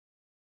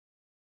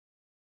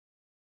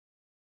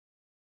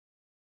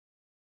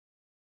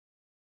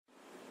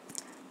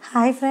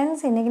Hi friends,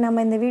 இன்னைக்கு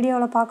நம்ம இந்த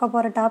வீடியோல பார்க்க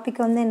போற டாபிக்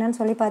வந்து என்னன்னு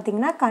சொல்லி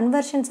பாத்தீங்கன்னா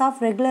conversions of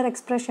regular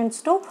expressions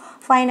to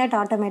finite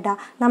automata.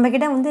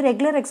 நம்மகிட்ட வந்து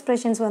regular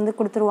expressions வந்து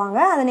கொடுத்துருவாங்க.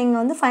 அதை நீங்க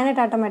வந்து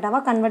finite automataவா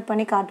கன்வர்ட்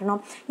பண்ணி காட்டணும்.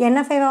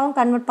 NFA வாவும்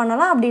கன்வர்ட்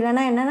பண்ணலாம், அப்படி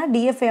இல்லனா என்னன்னா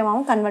DFA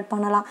வாவும் கன்வர்ட்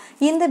பண்ணலாம்.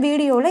 இந்த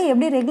வீடியோல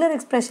எப்படி regular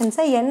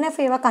expressions-ஐ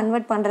NFA வா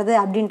கன்வர்ட் பண்றது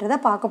அப்படின்றத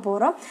பார்க்க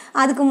போறோம்.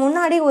 அதுக்கு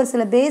முன்னாடி ஒரு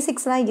சில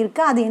பேசிக்ஸ்லாம்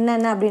இருக்கு. அது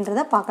என்னென்ன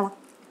அப்படின்றத பார்க்கலாம்.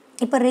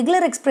 இப்போ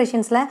regular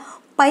expressionsல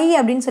pi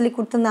அப்படினு சொல்லி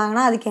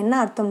கொடுத்திருந்தாங்கன்னா அதுக்கு என்ன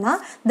அர்த்தம்னா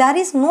there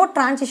is no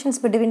transitions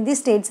between the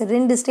states.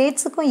 ரெண்டு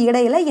ஸ்டேட்ஸ்க்கும்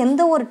இடையில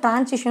எந்த ஒரு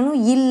டிரான்சிஷனும்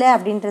இல்ல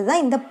அப்படின்றது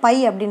தான் இந்த pi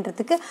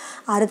அப்படின்றதுக்கு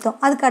அர்த்தம்.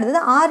 அதுக்கு அடுத்து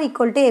r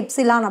 =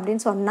 epsilon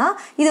அப்படினு சொன்னா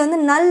இது வந்து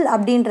null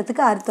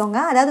அப்படின்றதுக்கு அர்த்தங்க.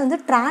 அதாவது வந்து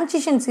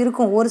டிரான்சிஷன்ஸ்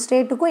இருக்கும். ஒரு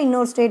ஸ்டேட்டுக்கும்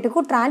இன்னொரு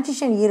ஸ்டேட்டுக்கும்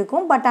டிரான்சிஷன்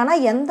இருக்கும். பட் ஆனா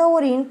எந்த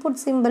ஒரு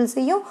இன்புட்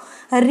சிம்பல்ஸையும்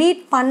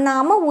ரீட்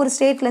பண்ணாம ஒரு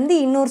ஸ்டேட்ல இருந்து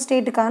இன்னொரு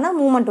ஸ்டேட்டுக்கான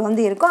மூவ்மெண்ட்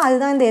வந்து இருக்கும்.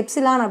 அதுதான் இந்த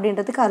எப்சிலான்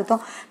அப்படின்றதுக்கு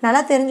அர்த்தம்.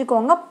 நல்லா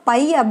தெரிஞ்சுக்கோங்க.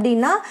 pi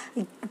அப்படினா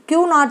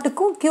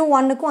Q0க்கும்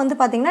Q1க்கும் வந்து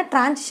பாத்தீங்கன்னா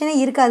டிரான்சிஷனே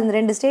இருக்காது. இந்த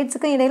ரெண்டு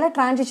ஸ்டேட்ஸ்க்கும் இடையில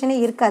டிரான்சிஷனே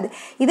இருக்காது.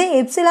 இதே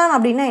எப்சிலான்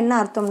அப்படினா என்ன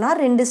அர்த்தம்னா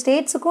ரெண்டு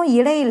ஸ்டேட்ஸ்க்கும்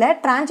இடையில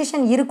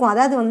டிரான்சிஷன் இருக்கும்.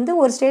 அதாவது வந்து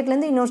ஒரு ஸ்டேட்ல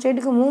இருந்து இன்னொரு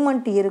ஸ்டேட்டுக்கு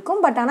மூவ்மெண்ட்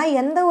இருக்கும். பட் ஆனா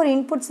எந்த ஒரு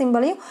இன்புட்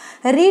சிம்பலையும்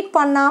ரீட்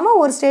பண்ணாம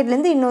ஒரு ஸ்டேட்ல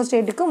இருந்து இன்னொரு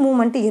ஸ்டேட்டுக்கு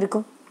மூவ்மெண்ட்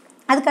இருக்கும்.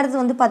 அதுக்கு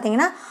அடுத்து வந்து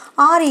பாத்தீங்கன்னா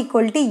r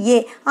 = a.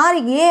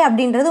 a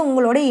அப்படின்றது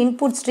உங்களோட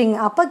இன்புட் ஸ்ட்ரிங்.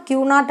 அப்ப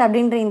Q0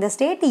 அப்படிங்கற இந்த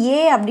ஸ்டேட் a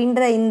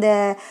அப்படிங்கற இந்த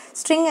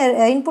ஸ்ட்ரிங்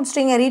இன்புட்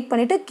ஸ்ட்ரிங்கை ரீட்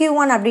பண்ணிட்டு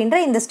Q1 அப்படிங்கற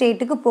இந்த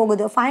ஸ்டேட்டுக்கு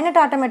போகுது. ஃபைனைட்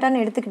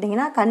ஆட்டோமேட்டான்னு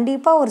எடுத்துக்கிட்டீங்கன்னா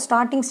கண்டிப்பா ஒரு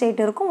ஸ்டார்டிங்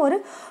ஸ்டேட் இருக்கும், ஒரு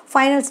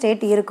ஃபைனல்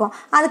ஸ்டேட் இருக்கும்.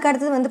 அதுக்கு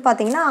அடுத்து வந்து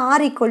பாத்தீங்கன்னா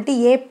r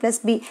 = a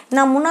 + b.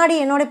 நான் முன்னாடி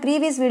என்னோட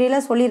previous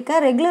வீடியோல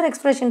சொல்லிருக்கேன். ரெகுலர்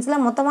எக்ஸ்பிரஷன்ஸ்ல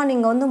மொத்தமா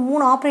நீங்க வந்து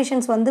மூணு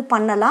ஆபரேஷன்ஸ் வந்து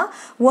பண்ணலாம்.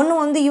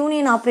 ஒன்னு வந்து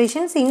யூனியன்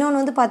ஆபரேஷன்ஸ்,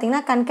 இன்னொன்னு வந்து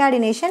பாத்தீங்கன்னா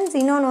கன்காடினேஷன்ஸ்,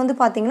 இன்னொன்னு வந்து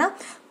பாத்தீங்கன்னா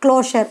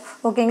க்ளோஷர்.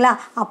 ஓகேங்களா?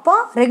 அப்போ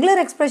ரெகுலர்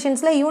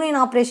எக்ஸ்பிரஷன்ஸ்ல யூனியன்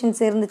ஆபரேஷன்ஸ்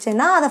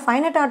இருந்துச்சுன்னா அதை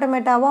ஃபைனைட்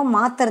ஆட்டோமேட்டாவா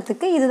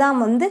மாத்துறதுக்கு இதுதான்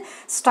வந்து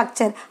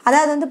ஸ்ட்ரக்சர்.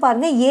 அதாவது வந்து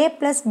பாருங்க a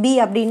 + b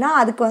அப்படினா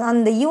அதுக்கு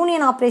அந்த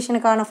யூனியன்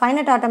ஆபரேஷனுக்கான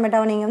ஃபைனைட்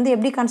ஆட்டோமேட்டாவை நீங்க வந்து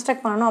எப்படி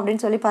கன்ஸ்ட்ரக்ட் பண்ணனும்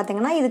அப்படினு சொல்லி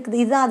பாத்தீங்கன்னா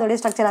இதுதான் அதோட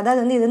ஸ்ட்ரக்சர்.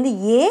 அதாவது வந்து இது வந்து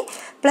a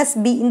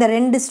 + b இந்த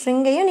ரெண்டு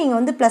ஸ்ட்ரிங்கையும் நீங்க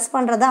வந்து ப்ளஸ்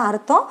பண்றதா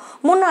அர்த்தம்.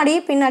 முன்னாடி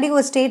பின்னாடி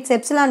ஒரு ஸ்டேட்ஸ்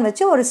எப்சிலான்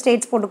வச்சு ஒரு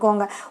ஸ்டேட்ஸ்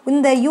போட்டுக்கோங்க.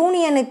 இந்த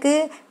யூனியனுக்கு,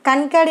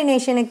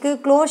 கன்காடினேஷனுக்கு,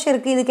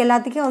 க்ளோஷருக்கு இதுக்கு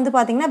எல்லாத்துக்கும் வந்து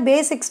பாத்தீங்கன்னா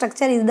பேசிக்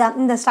ஸ்ட்ரக்சர் இதுதான்.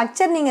 இந்த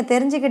ஸ்ட்ரக்சர் நீங்க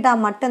தெரிஞ்சுக்கிட்டா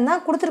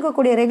மட்டும்தான்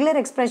கொடுத்திருக்கக்கூடிய ரெகுலர்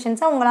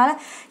எக்ஸ்பிரஷன்ஸை உங்களால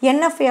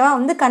NFA-வா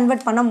வந்து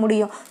கன்வெர்ட் பண்ண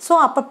முடியும். ஸோ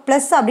அப்போ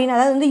ப்ளஸ் அப்படின்னு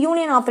அதாவது வந்து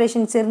யூனியன்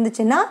ஆப்ரேஷன்ஸ்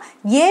இருந்துச்சுன்னா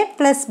a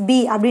 +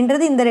 b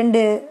அப்படின்றது இந்த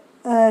ரெண்டு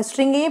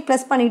ஸ்ட்ரிங்கையும்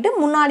ப்ளஸ் பண்ணிட்டு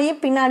முன்னாடியே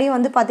பின்னாடியே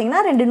வந்து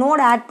பார்த்தீங்கன்னா ரெண்டு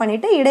நோடு ஆட்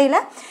பண்ணிட்டு இடையில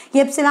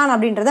எப்சிலான்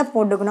அப்படின்றத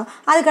போட்டுக்கணும்.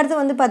 அதுக்கடுத்து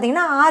வந்து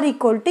பார்த்தீங்கன்னா r =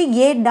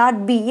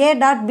 a.b.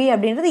 a.b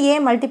அப்படின்றது a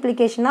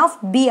மல்டிப்ளிகேஷன் ஆஃப்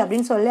b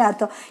அப்படின்னு சொல்லி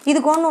அர்த்தம்.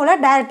 இதுக்கு ஒன்றும் இல்லை,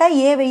 டேரெக்டாக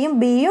ஏவையும்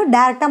பியையும்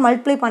டேரெக்டாக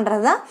மல்டிப்ளை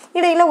பண்ணுறது தான்.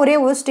 இடையில ஒரே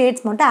ஒரு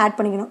ஸ்டேட்ஸ் மட்டும் ஆட்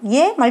பண்ணிக்கணும்.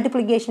 a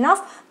மல்டிப்ளிகேஷன்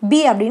ஆஃப்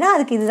b அப்படின்னா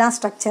அதுக்கு இதுதான்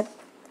ஸ்ட்ரக்சர்.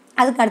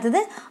 அதுக்கு அடுத்தது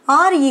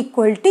r = a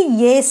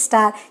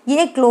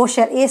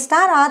closure. a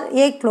star R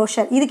a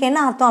closure. இதுக்கு என்ன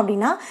அர்த்தம்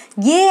அப்படின்னா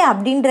a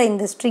அப்படின்ற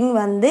இந்த ஸ்ட்ரிங்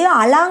வந்து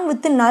அலாங்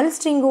வித் நல்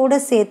ஸ்ட்ரிங்கோட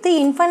சேர்த்து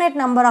இன்ஃபைனைட்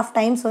நம்பர் ஆஃப்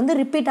டைம்ஸ் வந்து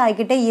ரிப்பீட்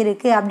ஆகிக்கிட்டே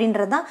இருக்கு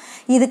அப்படின்றது தான்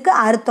இதுக்கு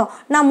அர்த்தம்.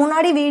 நான்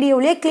முன்னாடி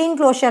வீடியோவிலே க்ளீன்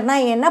க்ளோஷர்னா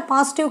என்ன,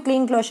 பாசிட்டிவ்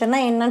க்ளீன்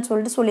க்ளோஷர்னா என்னன்னு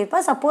சொல்லிட்டு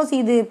சொல்லியிருப்பேன். சப்போஸ்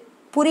இது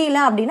புரியல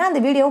அப்படின்னா அந்த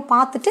வீடியோவை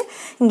பார்த்துட்டு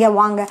இங்கே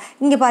வாங்க.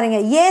 இங்கே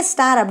பாருங்கள், a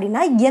ஸ்டார்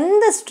அப்படின்னா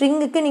எந்த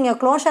ஸ்ட்ரிங்குக்கு நீங்கள்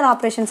க்ளோஷர்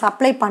ஆப்ரேஷன்ஸ்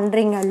அப்ளை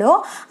பண்ணுறீங்களோ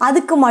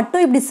அதுக்கு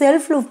மட்டும் இப்படி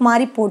செல்ஃப் லூப்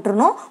மாதிரி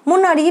போட்டுருணும்.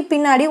 முன்னாடி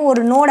பின்னாடி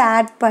ஒரு நோடு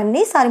ஆட்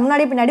பண்ணி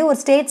முன்னாடி பின்னாடி ஒரு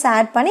ஸ்டேட்ஸ்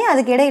ஆட் பண்ணி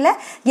அதுக்கு இடையில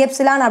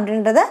எப்சிலான்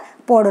அப்படின்றத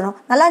போடணும்.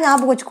 நல்லா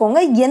ஞாபகம் வச்சுக்கோங்க.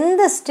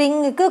 எந்த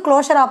ஸ்ட்ரிங்குக்கு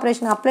க்ளோஷர்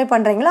ஆப்ரேஷன் அப்ளை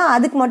பண்ணுறீங்களோ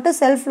அதுக்கு மட்டும்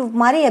செல்ஃப் லூப்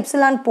மாதிரி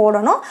எப்சிலான்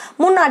போடணும்.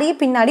 முன்னாடி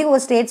பின்னாடி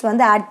ஒரு ஸ்டேட்ஸ்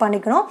வந்து ஆட்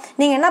பண்ணிக்கணும்.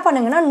 நீங்கள் என்ன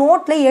பண்ணுங்கன்னா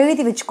நோட்டில்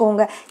எழுதி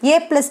வச்சுக்கோங்க. a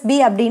 +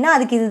 b அப்படின்னா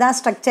அதுக்கு இதுதான்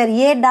ஸ்ட்ரக்சர்,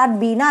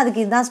 a.bனா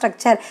அதுக்கு இதுதான்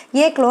ஸ்ட்ரக்சர்,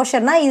 a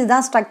க்ளோஷர்னா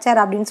இதுதான் ஸ்ட்ரக்சர்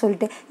அப்படின்னு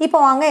சொல்லிட்டு. இப்போ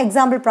வாங்க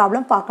எக்ஸாம்பிள்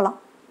ப்ராப்ளம் பார்க்கலாம்.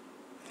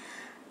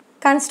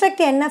 Construct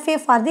NFA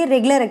for the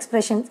regular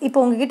expressions.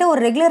 இப்போ உங்ககிட்ட ஒரு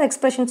ரெகுலர்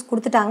எக்ஸ்பிரஷன்ஸ்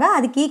கொடுத்துட்டாங்க.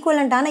 அதுக்கு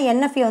ஈக்குவலண்டான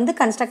NFA வந்து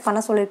கன்ஸ்ட்ரக்ட்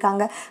பண்ண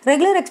சொல்லியிருக்காங்க.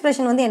 ரெகுலர்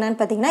எக்ஸ்பிரஷன் வந்து என்னன்னு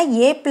பார்த்தீங்கன்னா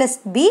a +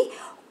 b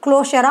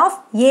closure of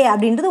a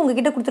அப்படின்றது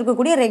உங்ககிட்ட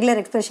கொடுத்துருக்கக்கூடிய ரெகுலர்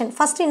எக்ஸ்பிரஷன்.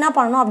 ஃபர்ஸ்ட் என்ன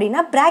பண்ணணும்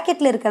அப்படின்னா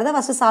ப்ராக்கெட்டில் இருக்கிறத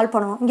ஃபர்ஸ்ட் சால்வ்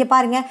பண்ணணும். இங்கே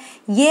பாருங்க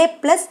a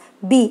 +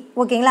 b.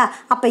 ஓகேங்களா?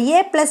 அப்போ a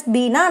 +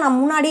 bனா நான்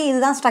முன்னாடி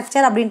இதுதான்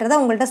ஸ்ட்ரக்சர் அப்படின்றத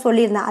உங்கள்கிட்ட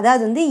சொல்லியிருந்தேன்.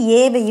 அதாவது வந்து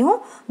ஏவையும்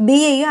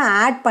பியையும்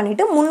ஆட்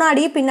பண்ணிட்டு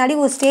முன்னாடி பின்னாடி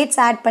ஒரு ஸ்டேட்ஸ்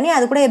ஆட் பண்ணி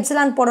அது கூட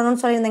எப்சிலான்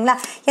போடணும்னு சொல்லியிருந்தீங்களா?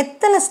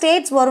 எத்தனை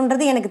ஸ்டேட்ஸ்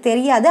வரும்ன்றது எனக்கு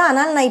தெரியாது.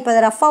 ஆனால் நான் இப்போ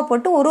ரஃபாக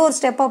போட்டு ஒரு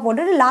ஸ்டெப்பாக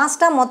போட்டுட்டு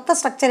லாஸ்ட்டாக மொத்த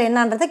ஸ்ட்ரக்சர்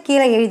என்னன்றதை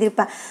கீழே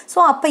எழுதியிருப்பேன். ஸோ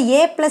அப்போ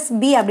a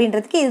 + b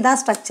அப்படின்றதுக்கு இதுதான்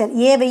ஸ்ட்ரக்சர்.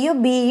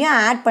 ஏவையும் பியையும்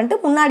ஆட் பண்ணிட்டு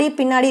முன்னாடி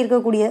பின்னாடி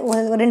இருக்கக்கூடிய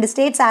ரெண்டு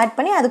ஸ்டேட்ஸ் ஆட்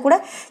பண்ணி அது கூட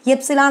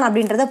எப்சிலான்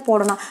அப்படின்றத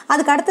போடணும்.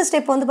 அதுக்கு அடுத்த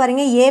ஸ்டெப் வந்து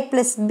பாருங்க a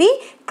 + b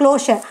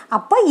க்ளோஷர்.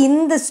 அப்போ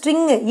இந்த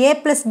ஸ்ட்ரிங் a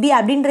 + b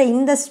அப்படின்ற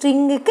இந்த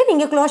ஸ்ட்ரிங்குக்கு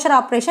நீங்கள் க்ளோஷர்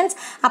ஆப்ரேஷன்ஸ்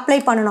அப்ளை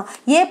பண்ணணும்.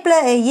 a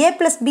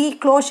 + b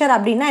க்ளோஷர்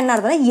அப்படின்னா என்ன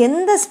அர்த்தம்னா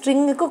எந்த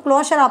ஸ்ட்ரிங்குக்கு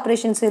க்ளோஷர்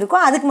ஆப்ரேஷன்ஸ் இருக்கோ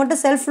அதுக்கு மட்டும்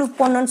செல்ஃப் லூப்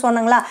போடணும்னு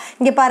சொன்னாங்களா.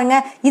 இங்கே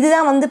பாருங்கள்,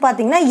 இதுதான் வந்து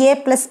பார்த்தீங்கன்னா a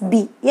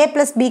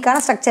 + bக்கான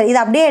ஸ்ட்ரக்சர். இதை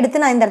அப்படியே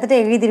எடுத்து நான் இந்த இடத்துல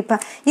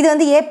எழுதியிருப்பேன். இது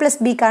வந்து a +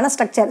 bக்கான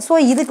ஸ்ட்ரக்சர். ஸோ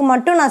இதுக்கு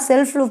மட்டும் நான்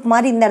செல்ஃப் லூப்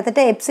மாதிரி இந்த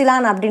இடத்துல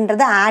எப்சிலான்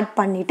அப்படின்றத ஆட்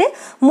பண்ணிவிட்டு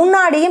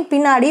முன்னாடியும்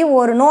பின்னாடியும்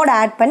ஒரு நோட்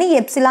ஆட் பண்ணி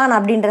எப்சிலான்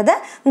அப்படின்றத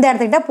இந்த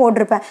இடத்துக்கிட்ட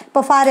போட்டிருப்பேன்.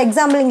 இப்போ ஃபார்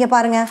எக்ஸாம்பிள் இங்கே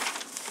பாருங்கள்,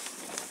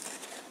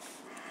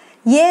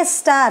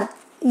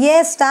 ஏ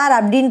ஸ்டார்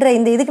அப்படின்ற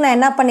இந்த இதுக்கு நான்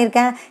என்ன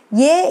பண்ணியிருக்கேன்,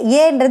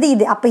 ஏன்றது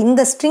இது. அப்போ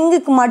இந்த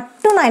ஸ்ட்ரிங்குக்கு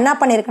மட்டும் நான் என்ன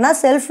பண்ணியிருக்கேன்னா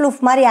செல்ஃப் லூப்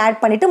மாதிரி ஆட்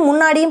பண்ணிவிட்டு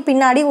முன்னாடியும்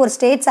பின்னாடி ஒரு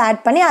ஸ்டேட்ஸ் ஆட்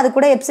பண்ணி அது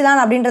கூட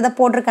எப்சிலான் அப்படின்றத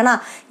போட்டிருக்கேன்னா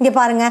இங்கே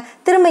பாருங்கள்,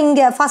 திரும்ப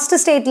இங்கே ஃபஸ்ட்டு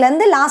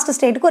ஸ்டேட்லேருந்து லாஸ்ட்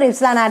ஸ்டேட்டுக்கு ஒரு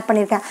எப்சிலான் ஆட்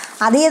பண்ணியிருக்கேன்.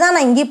 அதே தான்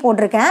நான் இங்கேயும்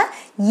போட்டிருக்கேன்.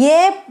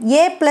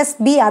 a +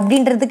 b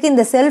அப்படின்றதுக்கு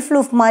இந்த செல்ஃப்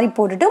லூப் மாதிரி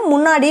போட்டுட்டு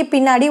முன்னாடி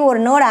பின்னாடி ஒரு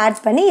நோட்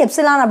ஆட் பண்ணி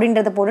எப்சிலான்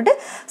அப்படின்றத போட்டுட்டு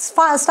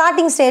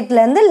ஸ்டார்டிங்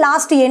ஸ்டேட்லேருந்து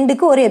லாஸ்ட்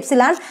எண்டுக்கு ஒரு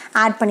எப்சிலான்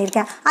ஆட்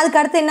பண்ணியிருக்கேன். அதுக்கு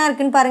அடுத்து என்ன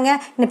இருக்குன்னு பாருங்கள்,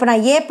 இப்போ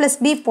நான் a +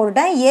 b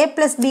போட்டுட்டேன். a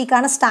 +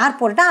 bக்கான ஸ்டார்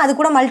போட்டுட்டேன். அது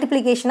கூட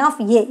மல்டிப்ளிகேஷன் ஆஃப்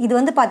a. இது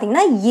வந்து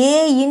பார்த்தீங்கன்னா a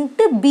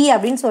 × b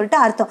அப்படின்னு சொல்லிட்டு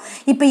அர்த்தம்.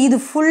 இப்போ இது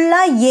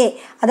ஃபுல்லாக a,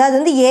 அதாவது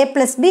வந்து a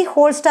 + b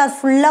ஹோல் ஸ்டார்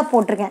ஃபுல்லாக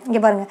போட்டிருக்கேன்.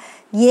 இங்கே பாருங்கள்,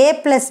 a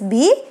 +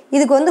 b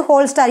இதுக்கு வந்து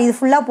ஹோல் ஸ்டார் இது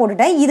ஃபுல்லாக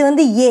போட்டுட்டேன். இது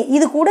வந்து a,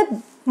 இது கூட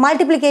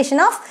மல்டிப்ளிகேஷன்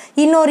ஆஃப்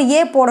இன்னொரு ஏ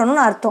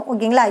போடணும்னு அர்த்தம்.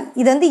 ஓகேங்களா,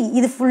 இது வந்து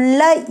இது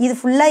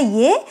ஃபுல்லாக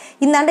ஏ,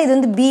 இந்தாண்ட இது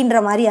வந்து பின்ற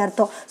மாதிரி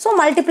அர்த்தம். So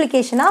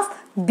multiplication of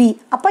B.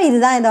 அப்போ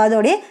இதுதான்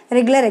இதோடைய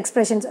ரெகுலர்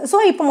எக்ஸ்பிரஷன்ஸ். ஸோ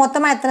இப்போ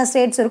மொத்தமாக எத்தனை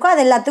ஸ்டேட்ஸ் இருக்கோ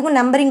அது எல்லாத்துக்கும்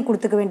நம்பரிங்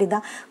கொடுத்துக்க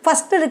வேண்டியதுதான்.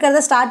 ஃபஸ்ட்டு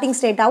இருக்கிறத ஸ்டார்டிங்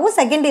ஸ்டேட்டாகவும்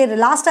செகண்ட்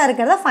லாஸ்ட்டாக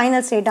இருக்கிறத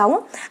ஃபைனல்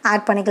ஸ்டேட்டாகவும்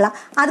ஆட் பண்ணிக்கலாம்.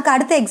 அதுக்கு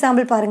அடுத்த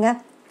எக்ஸாம்பிள் பாருங்கள்,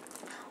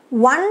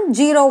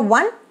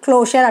 101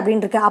 க்ளோஷர்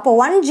அப்படின்னு இருக்குது. அப்போ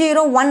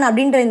 101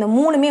 அப்படின்ற இந்த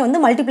மூணுமே வந்து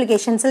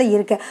மல்டிப்ளிகேஷன்ஸில்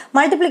இருக்குது.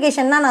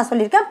 மல்டிப்ளிகேஷன்னா நான்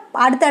சொல்லியிருக்கேன்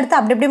அடுத்தடுத்து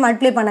அப்படி அப்படியே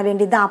மல்டிப்ளை பண்ண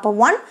வேண்டியது தான். அப்போ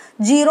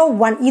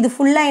 101 இது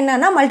ஃபுல்லாக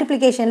என்னன்னா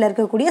மல்டிப்ளிகேஷனில்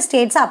இருக்கக்கூடிய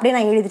ஸ்டேட்ஸை அப்படியே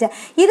நான் எழுதிட்டேன்.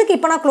 இதுக்கு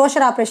இப்போ நான்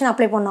க்ளோஷர் ஆப்ரேஷன்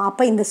அப்ளை பண்ணணும்.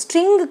 அப்போ இந்த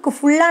ஸ்ட்ரிங்குக்கு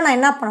ஃபுல்லாக நான்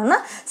என்ன பண்ணணும்னா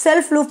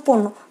செல்ஃப் லூப்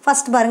போடணும்.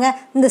 ஃபஸ்ட் பாருங்கள்,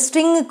 இந்த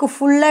ஸ்ட்ரிங்குக்கு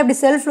ஃபுல்லாக இப்படி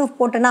செல்ஃப் லூப்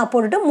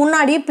போட்டுட்டு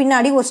முன்னாடியே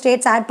பின்னாடி ஒரு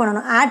ஸ்டேட்ஸ் ஆட்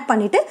பண்ணணும். ஆட்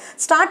பண்ணிவிட்டு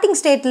ஸ்டார்டிங்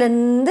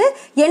ஸ்டேட்லேருந்து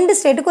எண்டு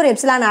ஸ்டேட்டுக்கு ஒரு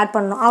எப்சிலான் ஆட்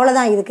பண்ணணும்.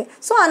 அவ்வளோதான் இதுக்கு.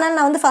 ஸோ அதனால்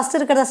நான் வந்து ஃபஸ்ட்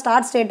இருக்கிறத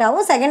ஸ்டார்ட்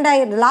ஸ்டேட்டாகவும்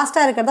செகண்டாக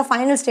லாஸ்ட்டாக இருக்கிறத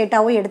ஃபைனல்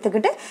ஸ்டேட்டாகவும்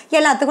எடுத்துக்கிட்டு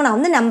எல்லாத்துக்கும் நான்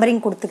வந்து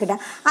நம்பரிங்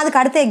கொடுத்துக்கிட்டேன். அதுக்கு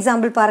அடுத்த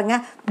எக்ஸாம்பிள்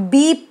பாருங்கள்,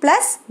 b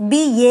 +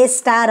 ba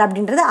ஸ்டார்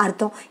அப்படின்றது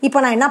அர்த்தம். இப்போ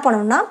நான் என்ன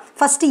பண்ணணும்னா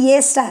ஃபஸ்ட்டு a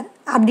ஸ்டார்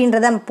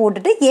அப்படின்றத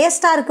போட்டுட்டு ஏ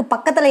ஸ்டாருக்கு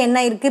பக்கத்தில் என்ன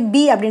இருக்குது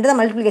பி அப்படின்றத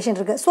மல்டிப்ளிகேஷன்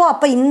இருக்குது. ஸோ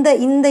அப்போ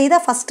இந்த இதை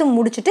ஃபஸ்ட்டு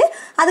முடிச்சுட்டு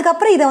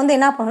அதுக்கப்புறம் இதை வந்து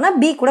என்ன பண்ணணும்னா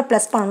பி கூட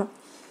ப்ளஸ் பண்ணணும்.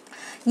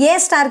 ஏ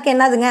ஸ்டாருக்கு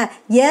என்னதுங்க,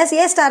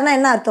 ஏ ஸ்டார்னா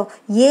என்ன அர்த்தம்,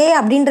 ஏ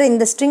அப்படின்ற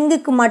இந்த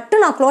ஸ்ட்ரிங்குக்கு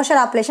மட்டும் நான் க்ளோஷர்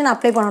ஆப்ரேஷன்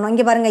அப்ளை பண்ணணும்.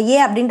 இங்கே பாருங்கள், ஏ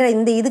அப்படின்ற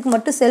இந்த இதுக்கு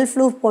மட்டும் செல்ஃப்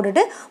லூப்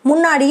போட்டுட்டு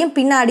முன்னாடியும்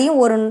பின்னாடியும்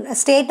ஒரு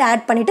ஸ்டேட்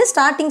ஆட் பண்ணிவிட்டு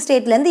ஸ்டார்டிங்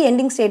ஸ்டேட்லேருந்து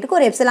எண்டிங் ஸ்டேட்டுக்கு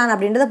ஒரு எப்சிலான்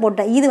அப்படின்றத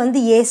போட்டேன். இது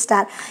வந்து ஏ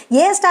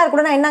ஸ்டார்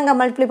கூட நான் என்னங்க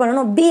மல்டிப்ளை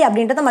பண்ணணும், பி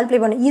அப்படின்றத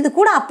மல்டிப்ளை பண்ணணும். இது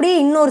கூட அப்படியே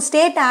இன்னொரு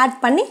ஸ்டேட் ஆட்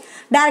பண்ணி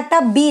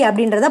டேரெக்டாக பி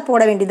அப்படின்றத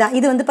போட வேண்டியதுதான்.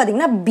 இது வந்து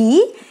பார்த்திங்கன்னா பி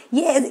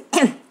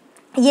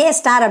ஏ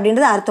ஸ்டார்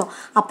அப்படின்றது அர்த்தம்.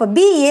 அப்போ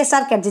பி ஏ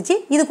ஸ்டார் கிடச்சிச்சு.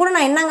 இது கூட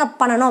நான் என்னங்க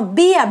பண்ணணும்,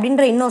 பி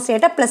அப்படின்ற இன்னொரு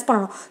ஸ்டேட்டை ப்ளஸ்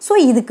பண்ணணும். ஸோ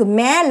இதுக்கு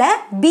மேலே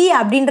பி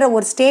அப்படின்ற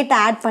ஒரு ஸ்டேட்டை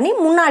ஆட் பண்ணி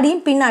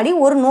முன்னாடியும் பின்னாடி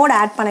ஒரு நோட்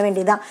ஆட் பண்ண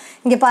வேண்டியதுதான்.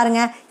 இங்கே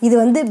பாருங்கள், இது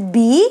வந்து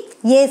பி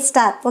ஏ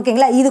ஸ்டார்.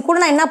 ஓகேங்களா, இது கூட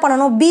நான் என்ன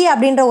பண்ணணும், பி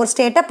அப்படின்ற ஒரு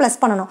ஸ்டேட்டை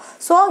ப்ளஸ் பண்ணணும்.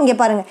 ஸோ இங்கே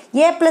பாருங்கள்,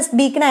 ஏ +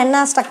 பிக்கு நான்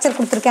என்ன ஸ்ட்ரக்சர்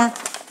கொடுத்துருக்கேன்,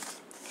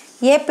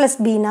 ஏ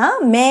 + பினா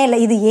மேலே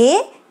இது ஏ,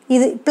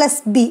 இது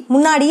 + பி,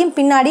 முன்னாடியும்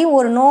பின்னாடியும்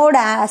ஒரு நோடு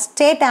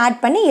ஸ்டேட் ஆட்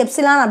பண்ணி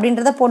எப்சிலான்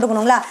அப்படின்றத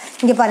போட்டுக்கணுங்களா.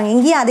 இங்கே பாருங்கள்,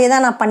 இங்கேயும் அதே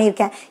தான் நான்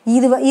பண்ணியிருக்கேன்.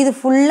 இது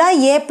ஃபுல்லாக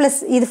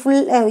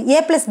ஏ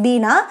 +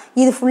 பினா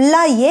இது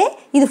ஃபுல்லாக ஏ,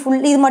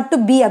 இது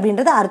மட்டும் பி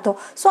அப்படின்றது அர்த்தம்.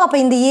 ஸோ அப்போ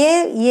இந்த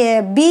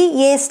பி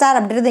ஏ ஸ்டார்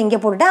அப்படின்றத இங்கே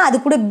போட்டுட்டேன். அது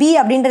கூட பி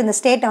அப்படின்ற இந்த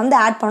ஸ்டேட்டை வந்து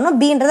ஆட் பண்ணணும்.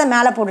 பின்றதை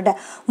மேலே போட்டுட்டேன்.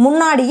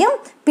 முன்னாடியும்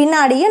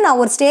பின்னாடியும் நான்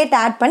ஒரு ஸ்டேட்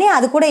ஆட் பண்ணி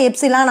அது கூட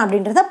எப்சிலான்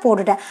அப்படின்றத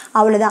போட்டுட்டேன்.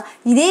 அவ்வளோதான்.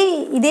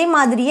 இதே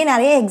மாதிரியே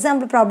நிறைய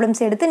எக்ஸாம்பிள்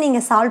ப்ராப்ளம்ஸ் எடுத்து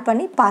நீங்கள் சால்வ்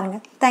பண்ணி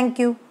பாருங்கள்.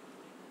 தேங்க்யூ.